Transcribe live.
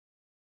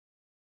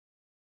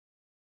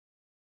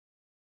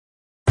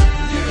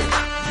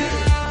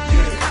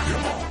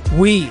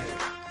We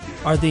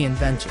are the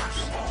inventors.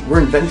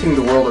 We're inventing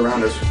the world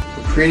around us.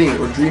 We're creating it.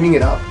 We're dreaming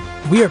it up.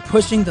 We are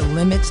pushing the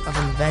limits of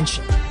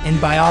invention in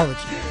biology,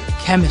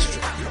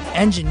 chemistry,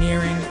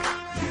 engineering,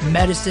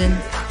 medicine,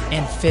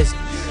 and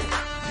physics.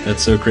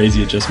 That's so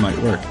crazy it just might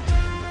work.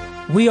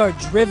 We are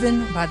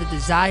driven by the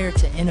desire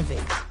to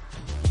innovate,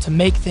 to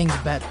make things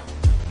better.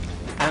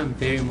 I'm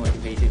very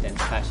motivated and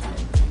passionate.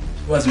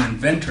 Well, as an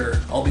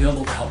inventor, I'll be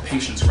able to help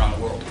patients around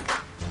the world.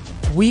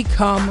 We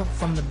come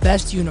from the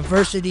best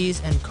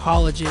universities and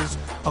colleges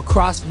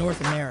across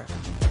North America.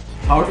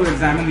 How to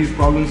examine these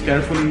problems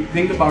carefully,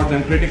 think about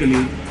them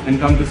critically, and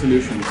come to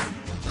solutions.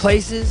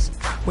 Places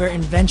where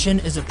invention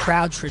is a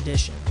proud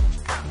tradition,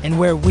 and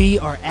where we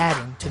are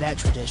adding to that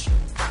tradition.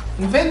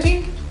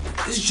 Inventing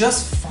is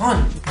just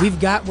fun. We've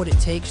got what it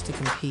takes to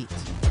compete.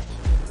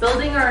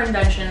 Building our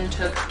invention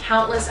took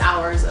countless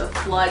hours of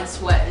blood,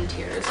 sweat, and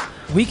tears.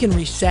 We can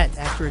reset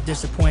after a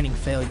disappointing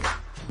failure.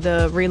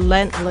 The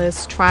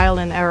relentless trial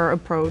and error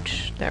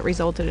approach that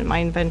resulted in my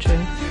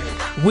invention.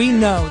 We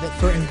know that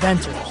for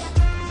inventors,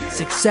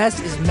 success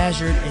is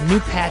measured in new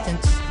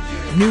patents,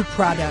 new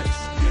products,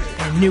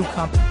 and new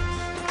companies.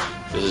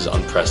 This is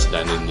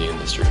unprecedented in the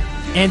industry.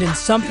 And in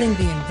something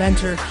the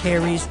inventor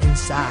carries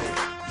inside.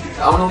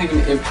 I want to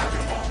leave an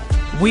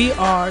impact. We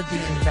are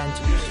the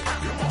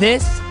inventors.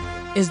 This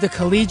is the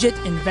Collegiate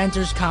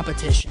Inventors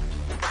Competition.